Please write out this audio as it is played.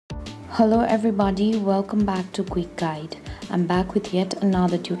Hello everybody, welcome back to Quick Guide. I'm back with yet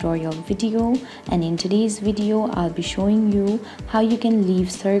another tutorial video, and in today's video I'll be showing you how you can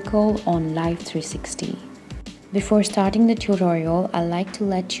leave circle on Life360. Before starting the tutorial, I'd like to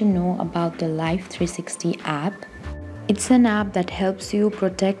let you know about the Life360 app. It's an app that helps you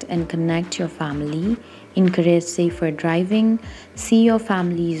protect and connect your family, encourage safer driving, see your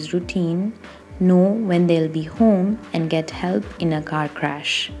family's routine, know when they'll be home, and get help in a car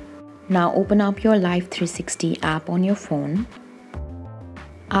crash. Now open up your Life360 app on your phone.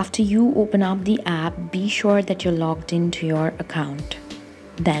 After you open up the app, be sure that you're logged into your account.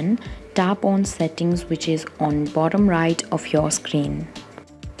 Then tap on Settings, which is on bottom right of your screen.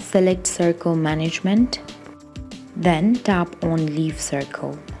 Select Circle Management. Then tap on Leave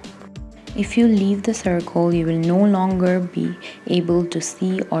Circle. If you leave the circle, you will no longer be able to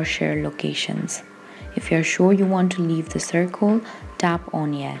see or share locations. If you're sure you want to leave the circle, tap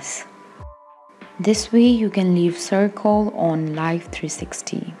on Yes. This way you can leave circle on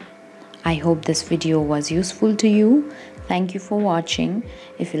Life360. I hope this video was useful to you. Thank you for watching.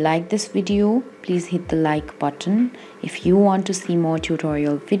 If you like this video, please hit the like button. If you want to see more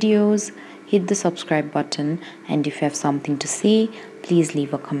tutorial videos, hit the subscribe button. And if you have something to say, please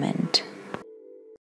leave a comment.